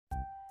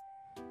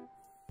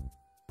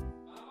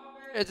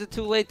Is it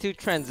too late to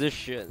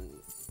transition?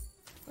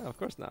 No, of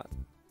course not.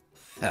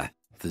 Ha,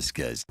 this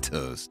guy's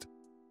toast.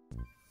 Hey,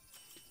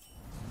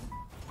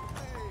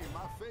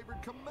 my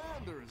favorite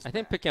commander is I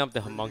think picking up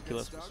the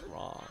homunculus was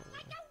wrong.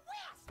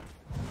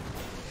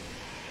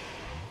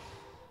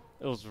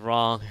 It was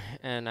wrong,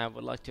 and I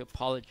would like to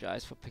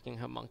apologize for picking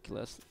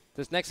homunculus.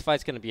 This next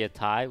fight's gonna be a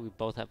tie. We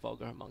both have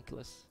vulgar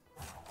homunculus.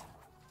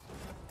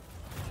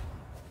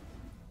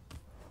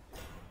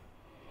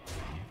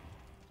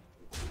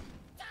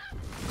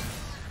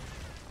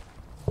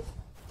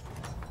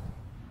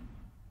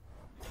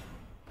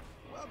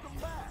 Welcome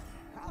back.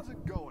 How's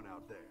it going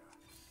out there?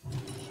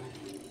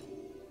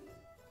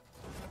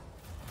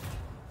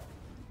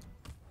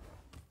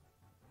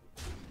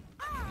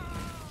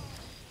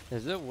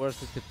 Is it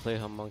worth it to play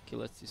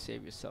homunculus to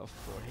save yourself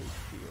 4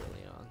 HP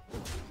early on?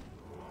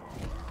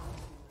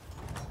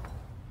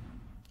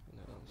 Who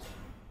knows?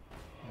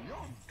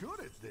 You're good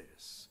at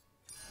this.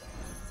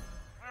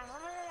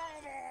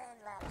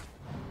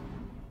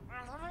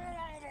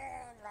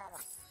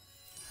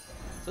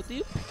 So do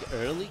you pick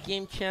early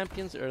game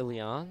champions early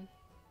on?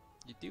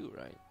 You do,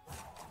 right?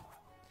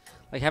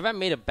 Like, have I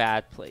made a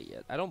bad play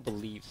yet? I don't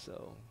believe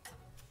so.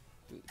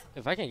 Dude,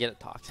 if I can get a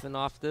Toxin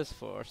off this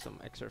for some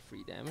extra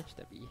free damage,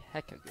 that'd be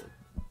hecka good.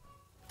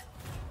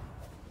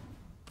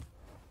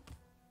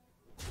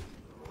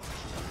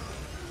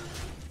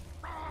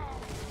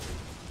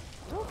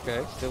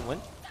 Okay, still win.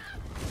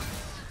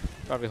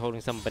 Probably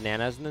holding some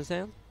bananas in his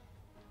hand.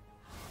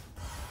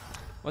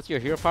 What's your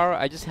hero power?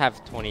 I just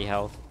have 20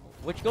 health,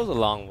 which goes a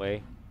long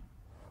way.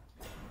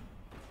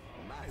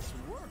 Nice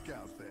work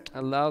out there.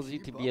 Allows you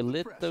to be a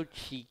little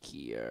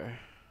cheekier.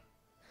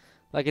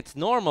 Like, it's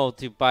normal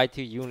to buy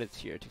 2 units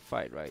here to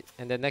fight, right?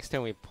 And then next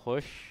turn we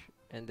push,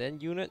 and then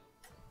unit.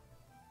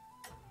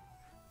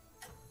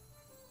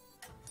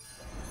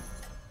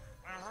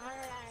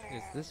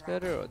 Is this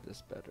better or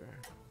this better?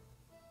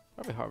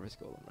 Probably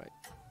Harvest Golem, right?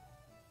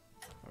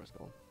 Harvest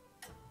Golem.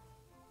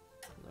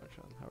 No,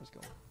 Sean, Harvest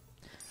Golem.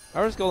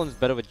 Harvest Golem is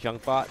better with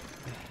Junk Bot.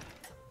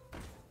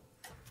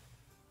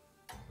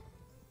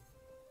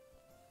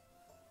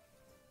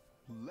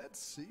 Let's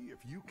see if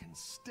you can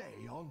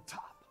stay on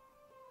top.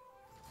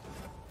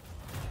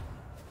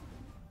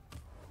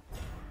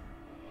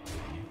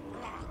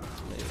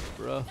 Later,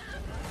 bruh.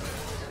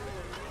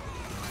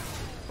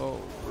 Oh,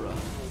 bruh.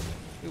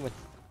 We went.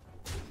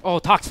 Oh,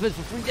 Toxfit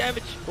for 3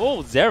 damage.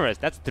 Oh, Xerath,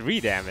 that's 3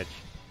 damage.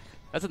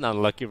 That's an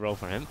unlucky roll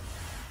for him.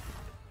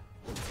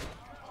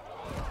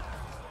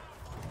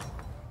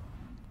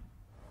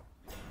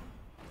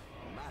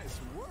 Nice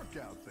work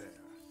out there.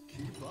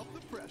 Keep up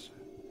the pressure.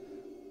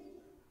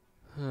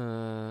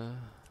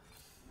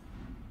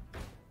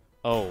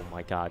 Oh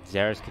my god,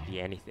 Xerath could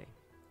be anything.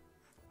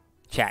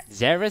 Chat,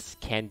 Xerath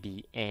can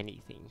be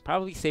anything.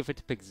 Probably safer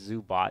to pick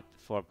Zubat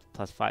for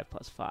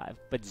 +5/+5.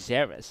 But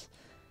Xerath,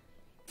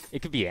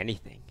 it could be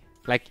anything.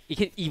 Like, it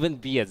could even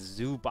be a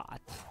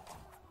Zubat.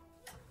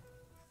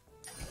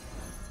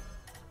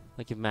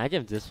 Like,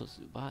 imagine if this was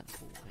Zubat.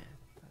 Oh man,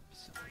 that'd be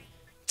so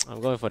cool.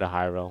 I'm going for the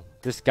high roll.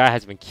 This guy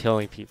has been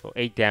killing people.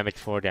 8 damage,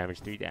 4 damage,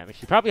 3 damage.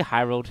 He probably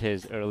high rolled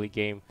his early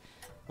game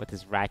with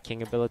his Rat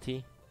King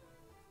ability.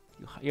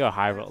 You're a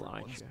high roller,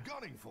 aren't you?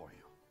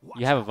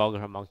 You have a vulgar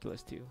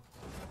homunculus too.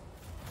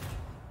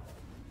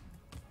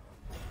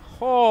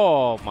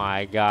 Oh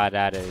my god,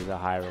 that is a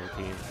high roll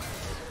team.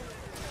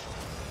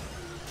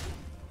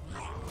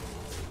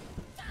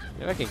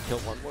 Maybe I can kill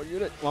one more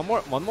unit. One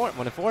more,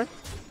 1 to 4?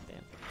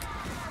 Damn.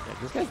 Yeah,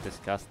 this guy's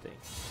disgusting.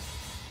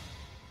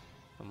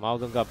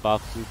 Amalgam got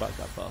buffed, Zubat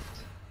got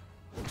buffed.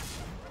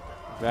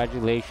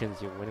 Congratulations,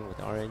 you're winning with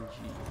RNG.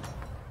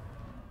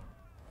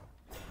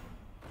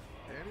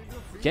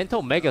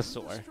 Gentle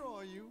Megasaur.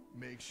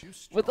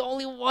 With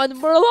only 1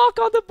 Murloc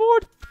on the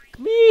board. Fuck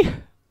me.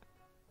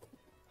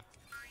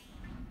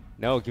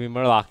 No, give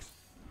me Murlocs.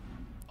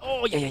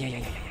 Oh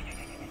yeah.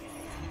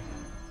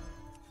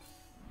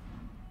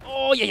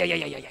 Oh yeah.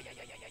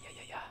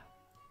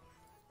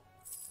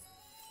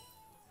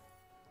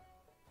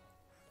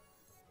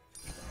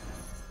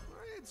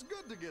 It's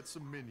good to get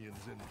some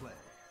minions in play.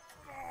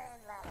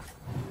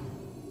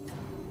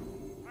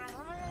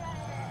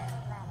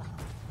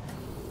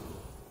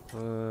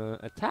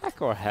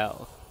 Attack or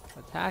health?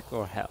 Attack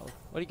or health?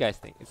 What do you guys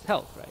think? It's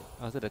health, right?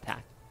 Or is it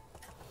attack?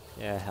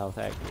 Yeah, health,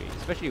 I agree.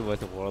 Especially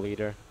with a war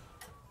leader.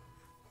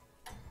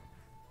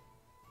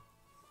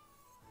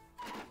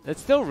 It's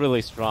still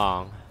really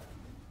strong.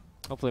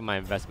 Hopefully my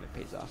investment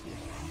pays off here.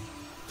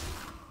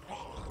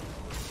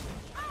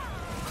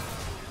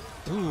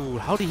 Dude,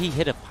 how did he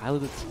hit a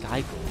piloted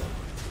sky golem?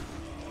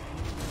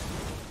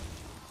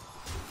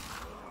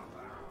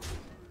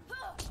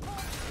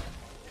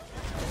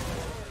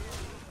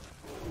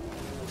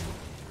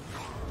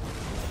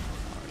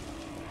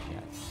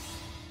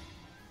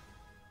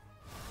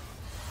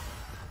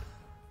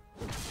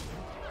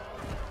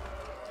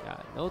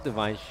 No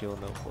divine shield,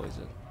 no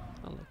poison.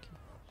 Unlucky.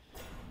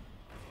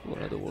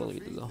 What other world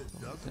leader though?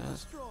 Doesn't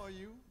destroy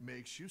you,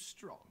 makes you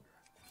stronger.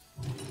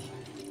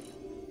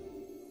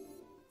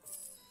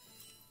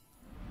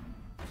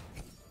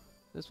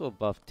 This will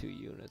buff 2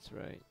 units,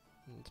 right?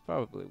 It's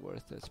probably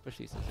worth it,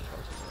 especially since it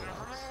buffs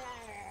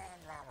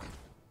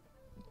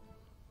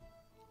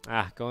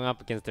Murlocs. Going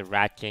up against the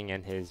Rat King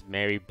and his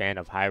merry band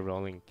of high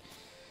rolling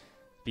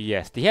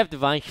BS. Did he have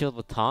Divine Shield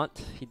with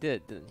Taunt? He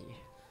did, didn't he?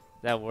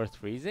 Is that worth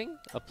freezing?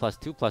 A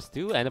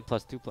 +2/+2 and a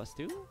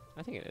 +2/+2?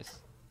 I think it is.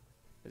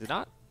 Is it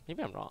not?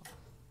 Maybe I'm wrong.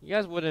 You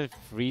guys wouldn't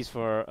freeze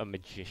for a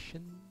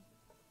Magician?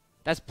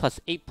 That's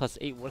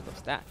 +8/+8 worth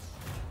of stats.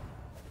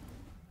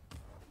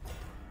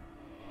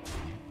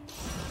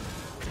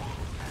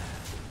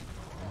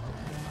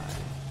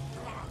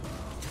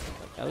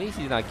 At least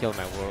he's not killing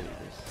my world leaders.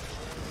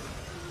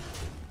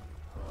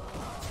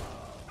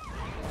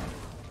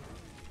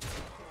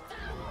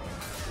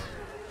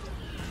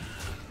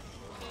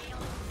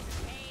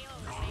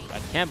 I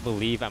can't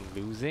believe I'm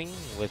losing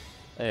with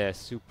a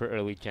super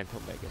early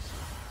Gentle Megas.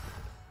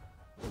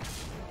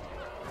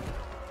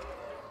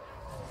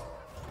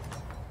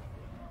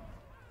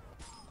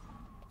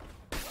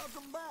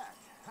 Welcome back.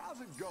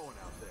 How's it going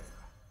out there?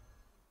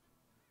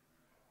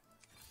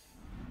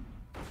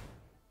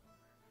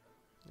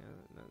 Yeah,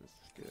 no, this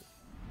is good.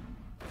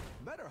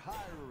 Better hire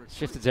a recruit.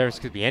 Shifted Zerus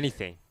could be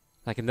anything.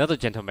 Like another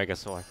Gentle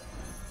Megasaur.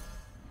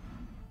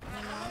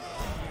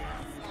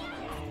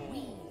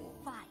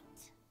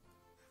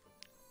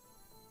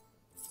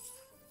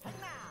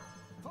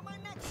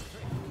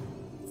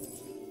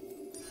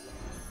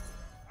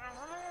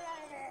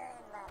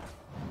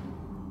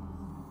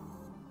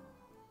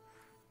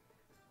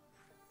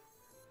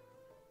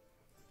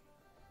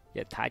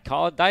 Yeah,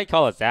 die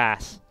call his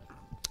ass.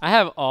 I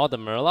have all the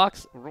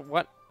Murlocs.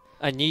 What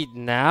I need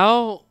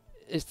now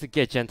is to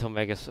get Gentle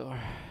Megasaur.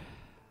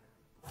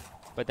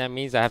 But that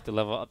means I have to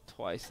level up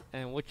twice,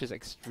 and which is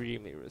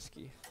extremely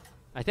risky.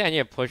 I think I need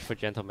a push for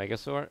Gentle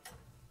Megasaur,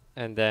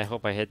 and then I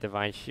hope I hit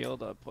Divine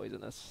Shield or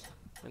Poisonous.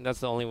 And that's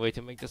the only way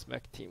to make this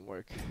mech team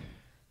work.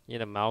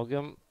 Need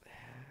Amalgam.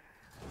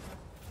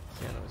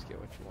 Can't always get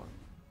what you want.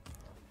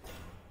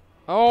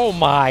 Oh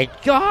my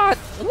god!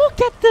 Look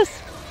at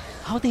this!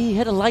 How did he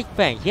hit a Light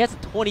Fang? He has a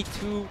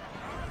 22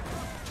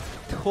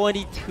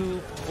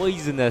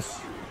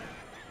 Poisonous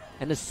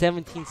and a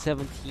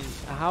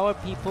 17/17. How are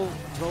people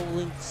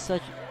rolling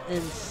such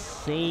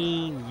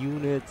insane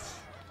units?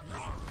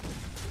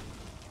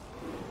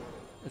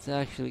 It's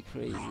actually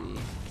crazy.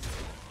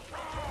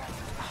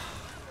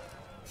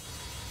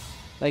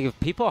 Like if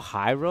people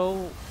high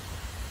roll,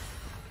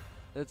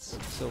 it's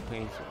so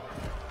painful.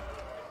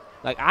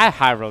 Like I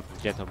high rolled the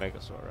Gentle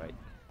Megasaur, right?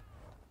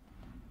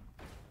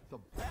 The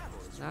battle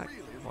is Not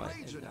really quite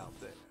raging enough. out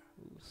there.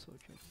 Ooh, so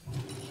tricky.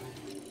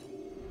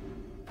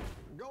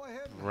 Go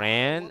ahead. and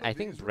Bran, hire one I of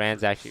think these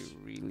Bran's recruits. actually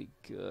really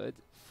good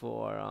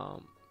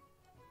for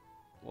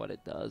what it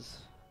does.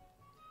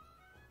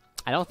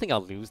 I don't think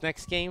I'll lose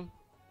next game,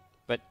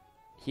 but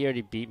he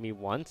already beat me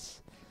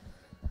once.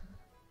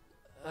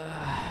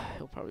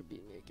 He'll probably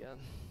beat me again.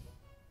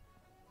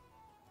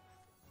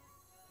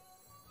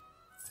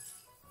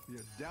 You're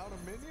down a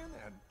minion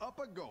and up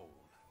a gold.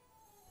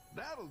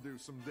 That'll do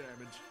some damage.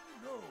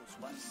 Who knows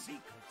what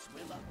secrets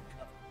will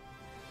uncover?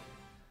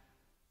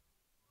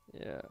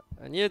 Yeah,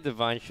 I need a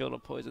Divine Shield or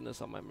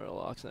Poisonous on my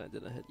Murlocs, and I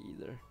didn't hit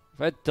either.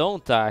 If I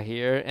don't die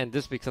here, and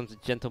this becomes a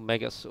Gentle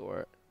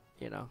Megasaur,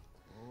 you know.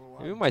 Oh,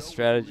 Maybe I'm my telling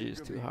strategy you, is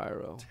you're too being high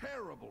roll.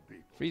 Terrible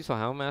people. Freeze for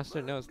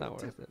Houndmaster? No, it's not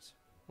worth it.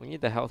 We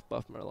need the health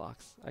buff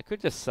Murlocs. I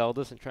could just sell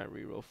this and try and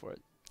reroll for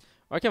it.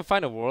 Or I can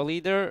find a War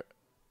Leader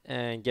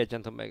and get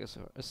Gentle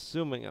Megasaur,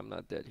 assuming I'm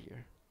not dead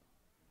here.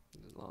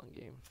 It's a long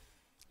game.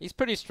 He's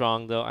pretty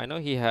strong though. I know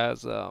he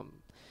has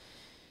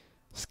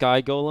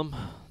Sky Golem,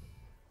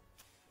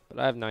 but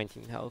I have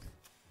 19 health.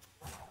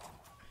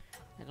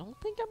 I don't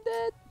think I'm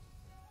dead.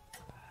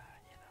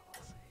 You know,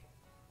 we'll see.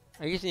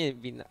 I just need to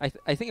be.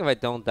 I think if I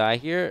don't die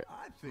here,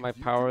 I think my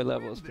you power can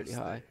level win is pretty this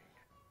high. thing.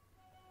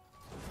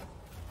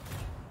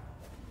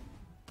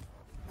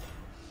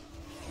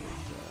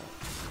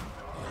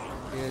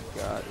 Good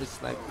God, it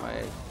sniped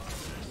my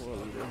War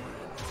Leader.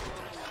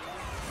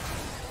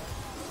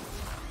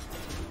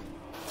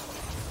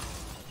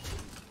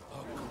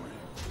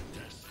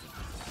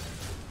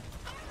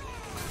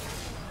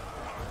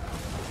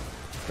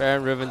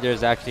 Baron Rivender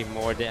is actually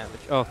more damage.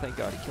 Oh, thank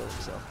God he killed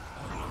himself.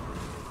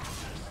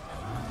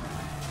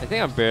 I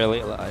think I'm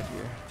barely alive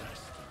here.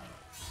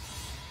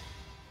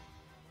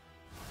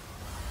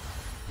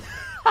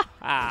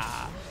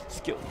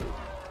 Skill move.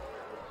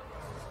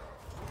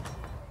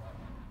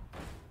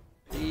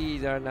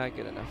 These are not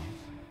good enough.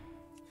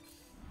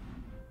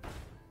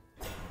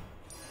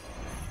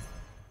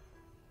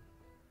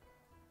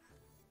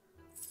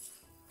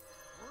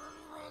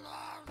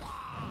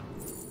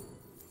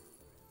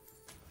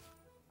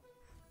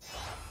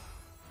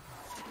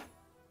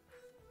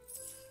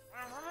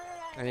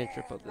 I need to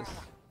triple this.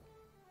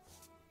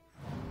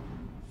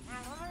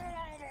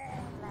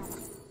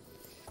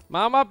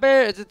 Mama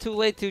Bear, is it too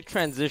late to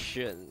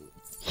transition?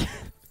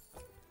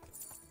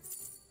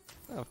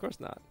 No, of course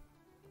not.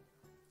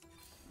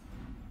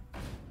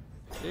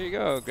 There you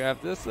go,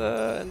 grab this,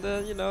 and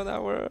then, you know,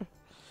 now we're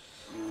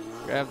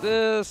Grab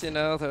this, you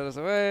know, throw this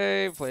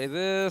away, play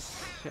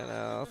this, you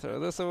know, throw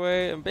this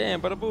away, and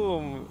bam, bada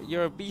boom,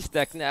 you're a beast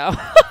deck now.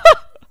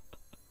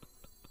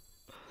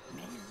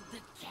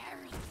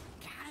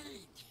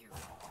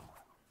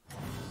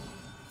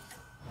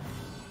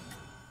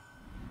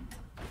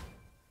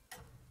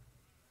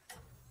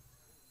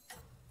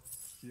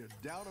 You're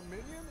down a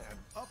minion and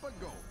up a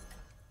goal.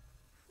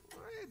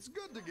 It's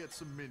good to get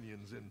some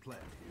minions in play.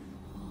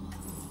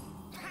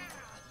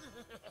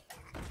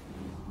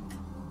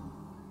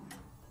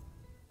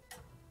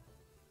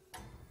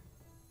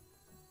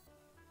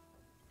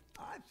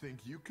 I think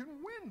you can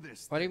win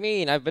this. What do you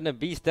mean? I've been a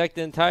beast deck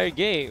the entire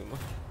game.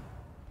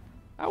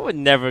 I would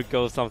never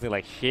go something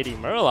like shitty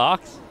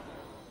Murlocs.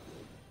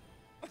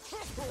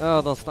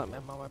 Oh, don't snipe my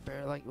mama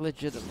bear. Like,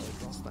 legitimately,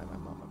 don't snipe my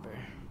mama bear.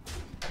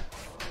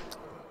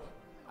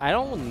 I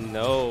don't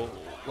know,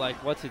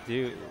 like, what to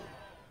do.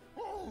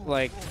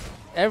 Like,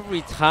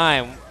 every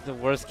time, the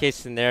worst case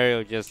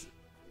scenario just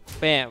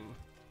bam,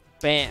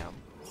 bam,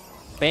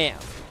 bam.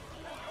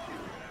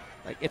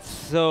 Like, it's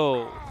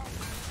so...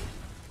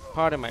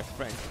 Pardon my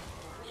French.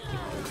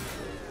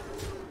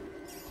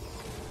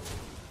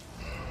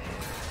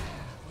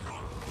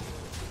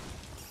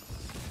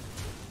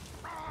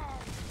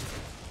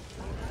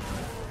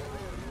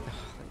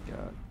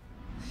 God.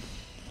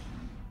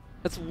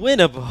 It's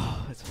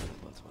winnable. It's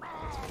winnable. It's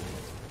winnable. It's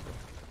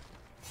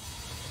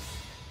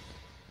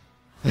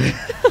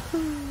winnable.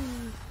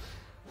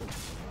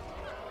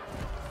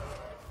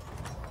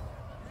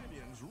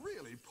 Minions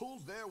really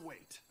pulled their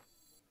weight.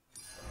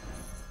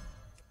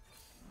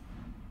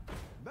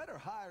 Better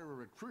hire a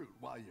recruit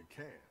while you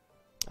can.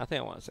 I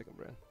think I want a second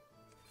brand.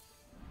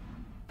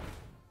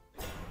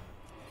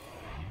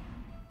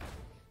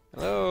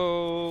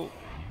 Hello,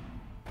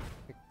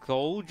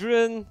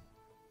 Goldrin.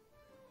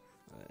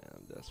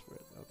 I'm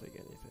desperate. I'll take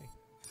anything.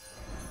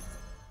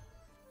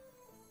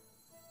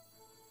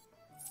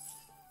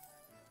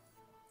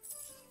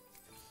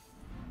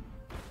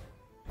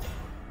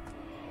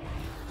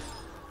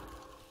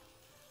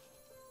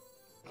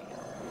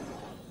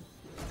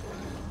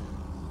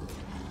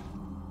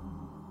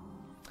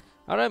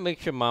 How do I make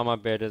sure Mama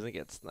Bear doesn't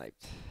get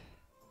sniped?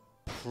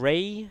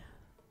 Pray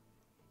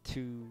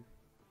to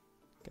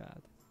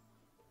God.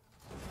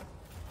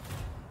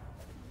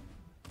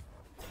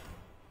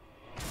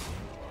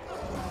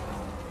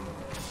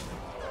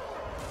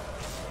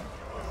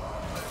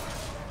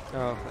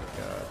 Oh, thank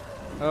God.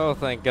 Oh,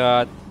 thank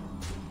God.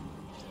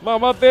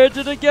 Mama Bear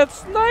didn't get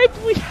sniped.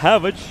 We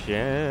have a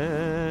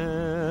chance.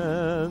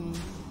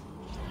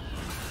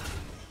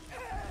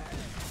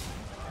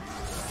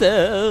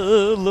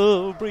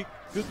 Celebrate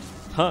good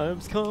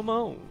times, come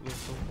on.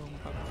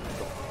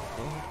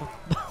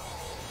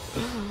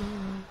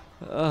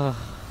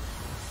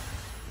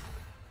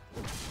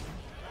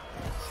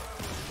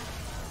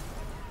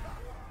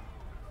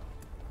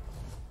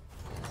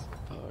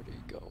 Party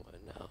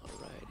going out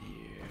right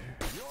here.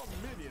 Your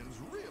minions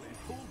really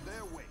pulled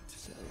their weight.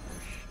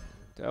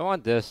 Do I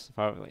want this?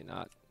 Probably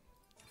not.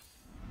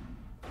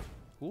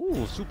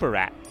 Ooh, super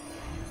rat.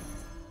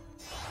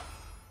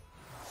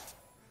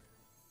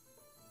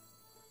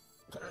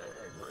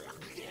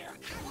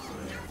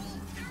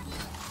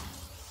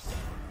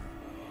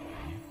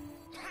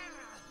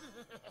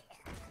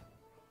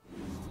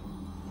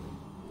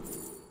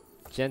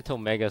 Gentle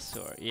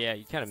Megasaur. Yeah,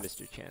 you kind of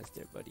missed your chance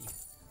there, buddy.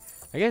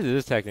 I guess it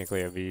is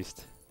technically a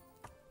beast.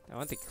 I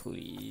want to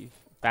cleave.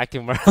 Back to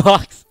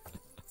Murlocs.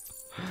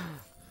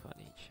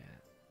 Funny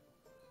chat.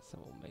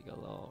 Some Omega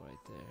Law right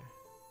there.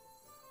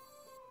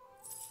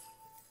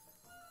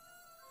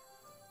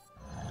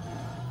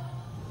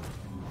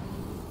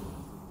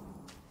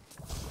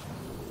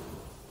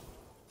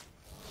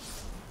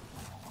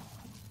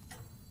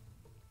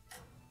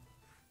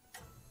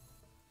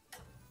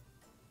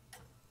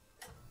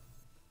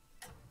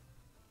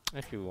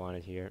 Actually, we want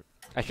it here.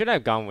 I should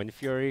have gone Wind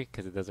Fury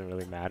because it doesn't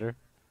really matter.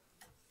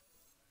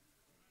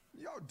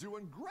 You're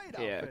doing great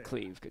out Yeah, there.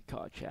 cleave. Good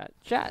call, chat.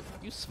 Chat,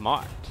 you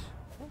smart.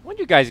 When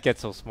do you guys get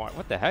so smart?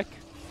 What the heck?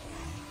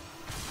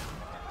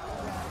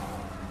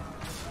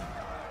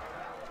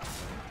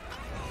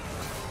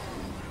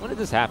 When did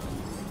this happen?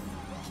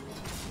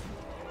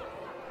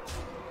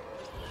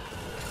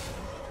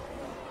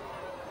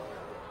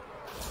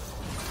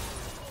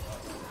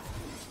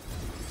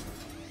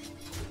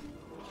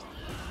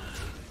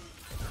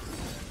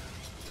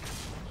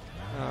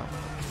 Oh.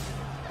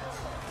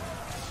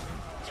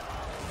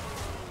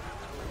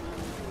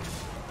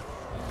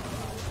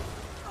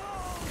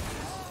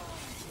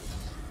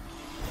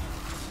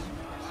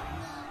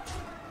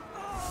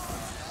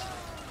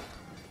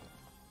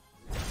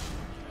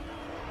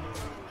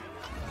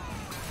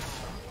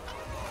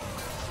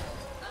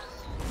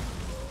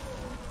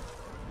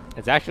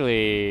 It's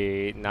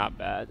actually not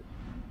bad,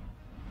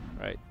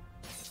 right?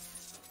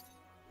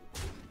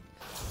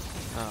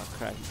 Oh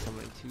crap, he's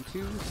summoning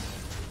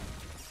 2/2s.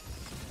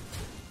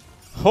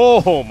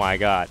 Oh my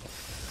god.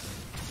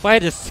 If I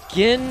had the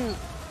skin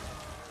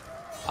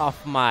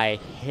off my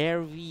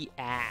hairy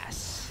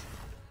ass.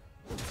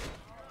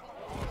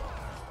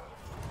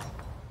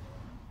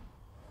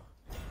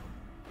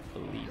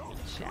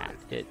 Chat,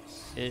 it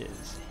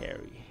is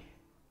Harry.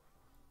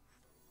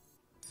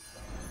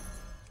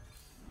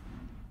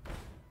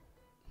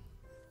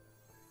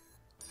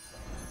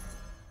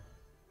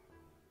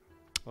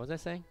 What was I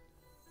saying?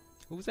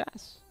 Who's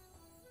ass?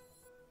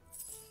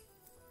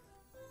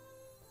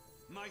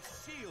 My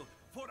shield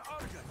for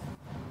Argus.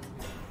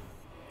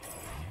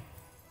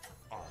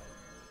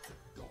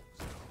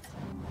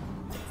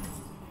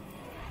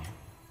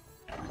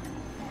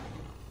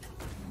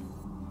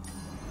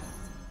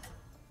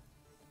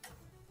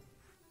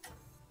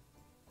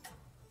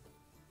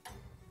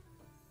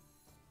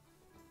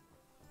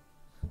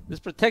 This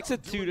protects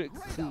it to the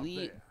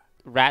complete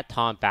rat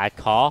taunt bad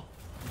call.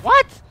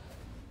 What?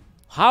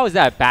 How is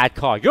that a bad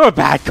call? You're a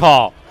bad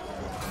call!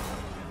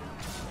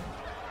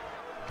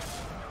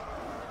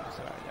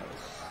 Sorry,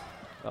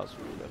 that was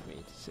rude of me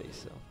to say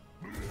so.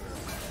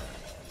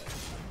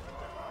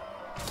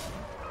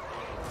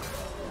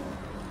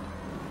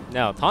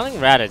 No, taunting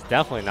rat is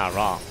definitely not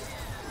wrong.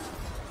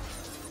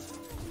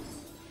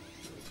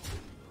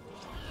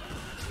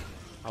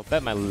 I'll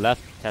bet my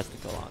left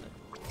testicle on it.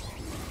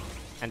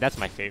 And that's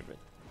my favorite.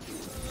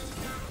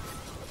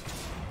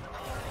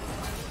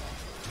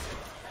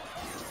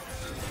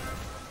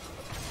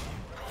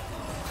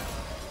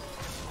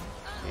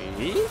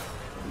 See?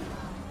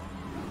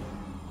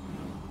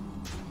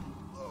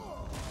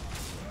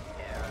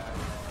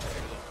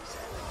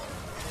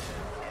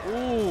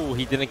 Ooh,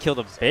 he didn't kill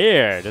the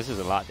bear. This is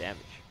a lot of damage.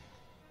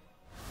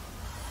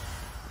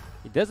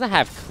 He doesn't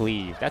have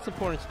cleave. That's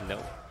important to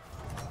know.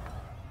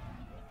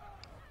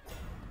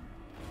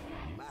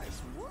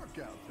 Nice work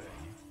out there.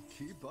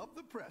 Keep up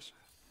the pressure.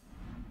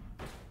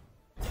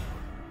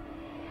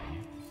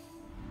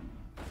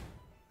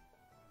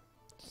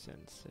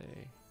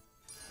 Sensei.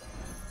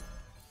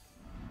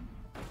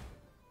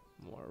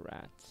 More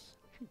rats.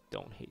 I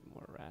don't hate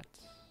more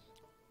rats.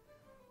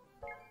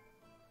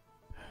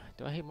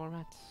 Do I hate more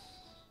rats?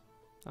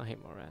 I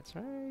hate more rats,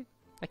 right?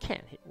 I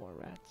can't hate more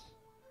rats.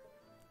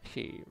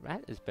 Actually,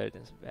 rat is better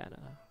than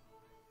Savannah.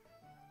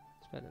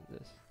 It's better than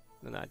this.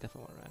 No, I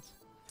definitely want rats.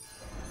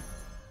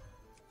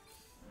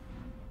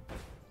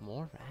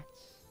 More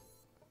rats?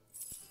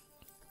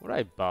 What do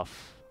I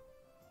buff?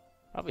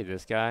 Probably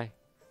this guy.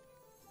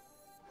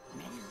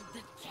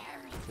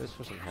 Just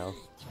for some health.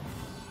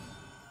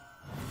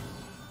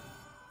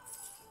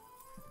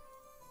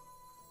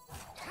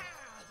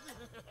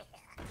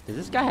 Does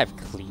this guy have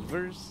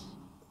cleavers?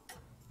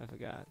 I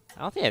forgot.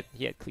 I don't think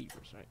he had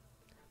cleavers, right?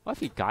 What if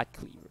he got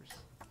cleavers?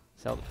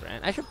 Sell the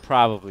brand. I should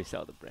probably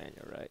sell the brand,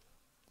 you're right.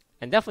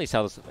 And definitely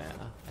sell the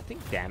Savannah. I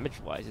think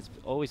damage-wise, it's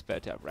always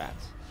better to have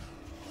rats.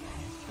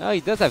 Oh,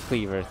 he does have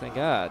cleavers, thank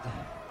God.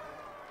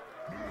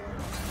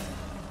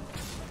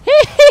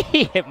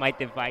 He hit my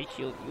device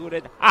shield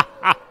unit. Ha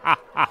ha ha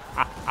ha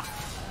ha.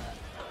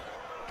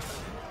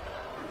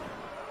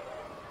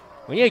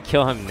 We need to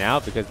kill him now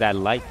because that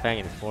light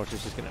fang and force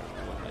is just gonna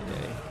ruin my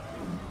day.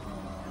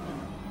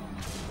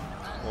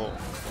 Oh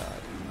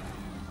god.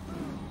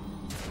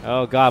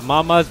 Oh god,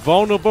 Mama's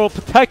vulnerable.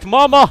 Protect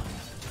Mama!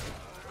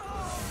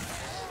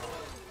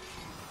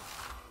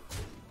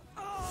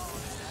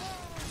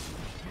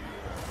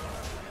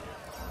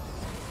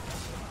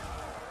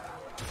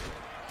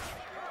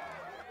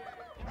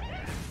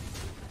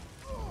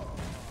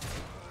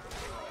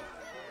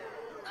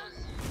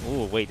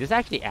 Oh wait, this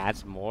actually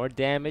adds more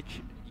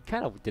damage. You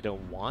kind of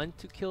didn't want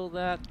to kill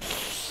that.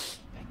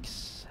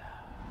 Thanks.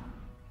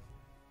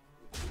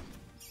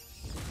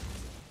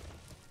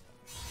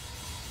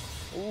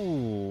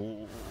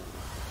 Ooh.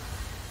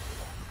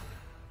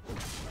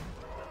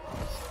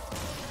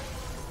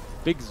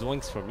 Big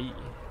zoinks for me.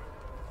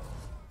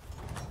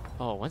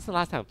 Oh, when's the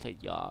last time I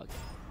played Yogg?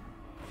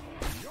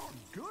 You're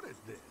good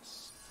at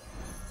this.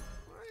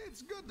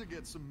 It's good to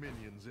get some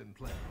minions in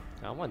play.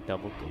 I want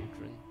double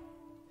Goldrin.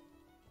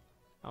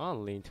 I want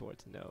to lean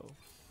towards no.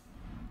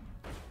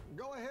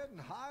 Go ahead and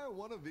hire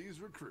one of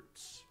these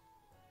recruits.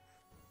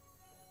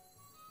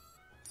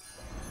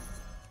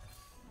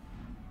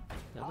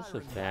 Now this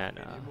Hiring Savannah.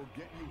 that minion will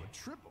get you a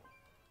triple.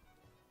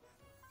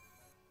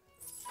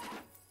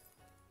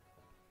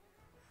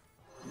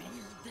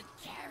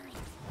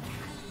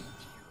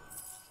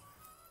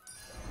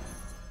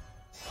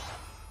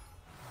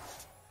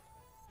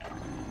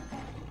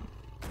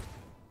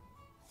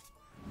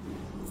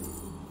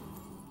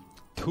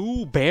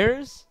 Two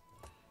bears?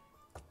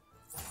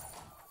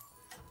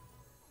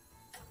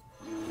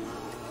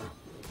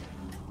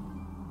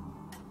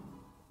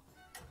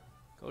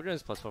 Goldrin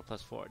is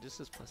 +4/+4. This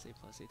is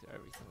 +8/8 to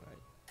everything, right?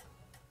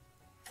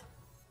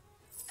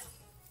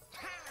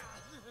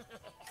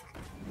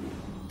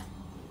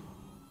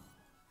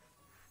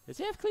 Does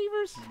he have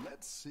cleavers?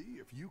 Let's see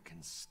if you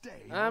can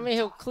stay. I mean,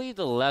 he'll cleave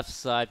the left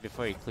side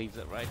before he cleaves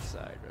the right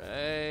side,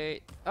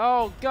 right?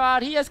 Oh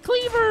god, he has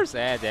cleavers!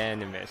 And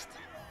then he missed.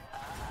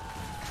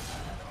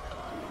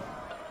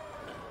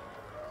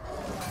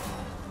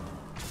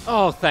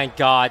 Oh, thank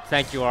God.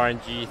 Thank you,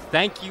 RNG.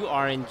 Thank you,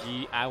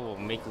 RNG. I will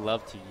make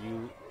love to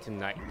you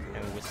tonight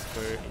and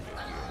whisper in your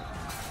ear.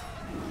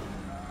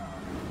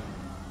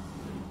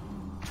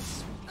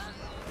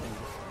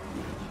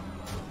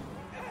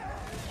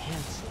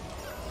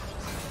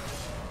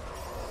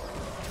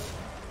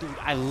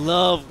 I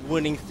love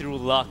winning through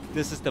luck.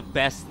 This is the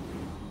best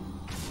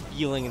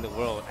feeling in the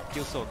world. I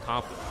feel so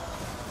accomplished.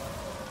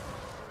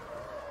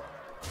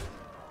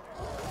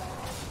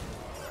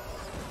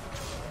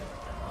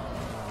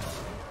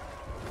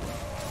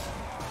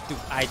 Dude,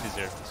 I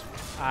deserve this one.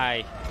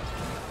 I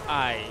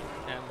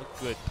am a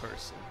good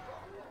person.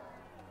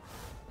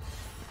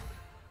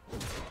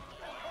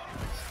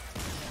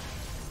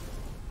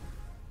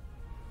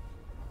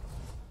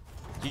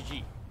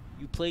 GG.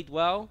 You played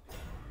well,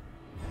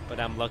 but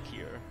I'm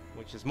luckier,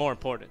 which is more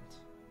important.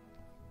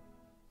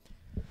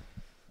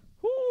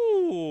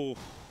 Ooh.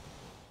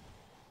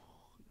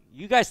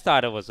 You guys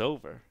thought it was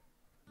over.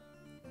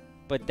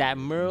 But that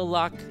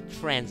Murloc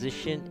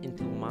transition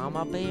into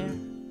Mama Bear?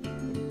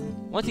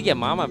 Once you get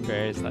Mama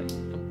Bear, it's like,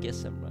 come get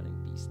some running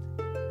beast.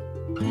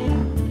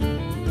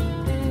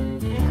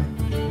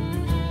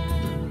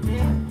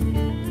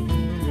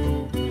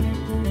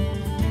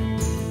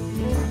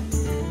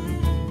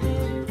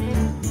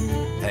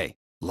 Hey,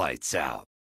 lights out.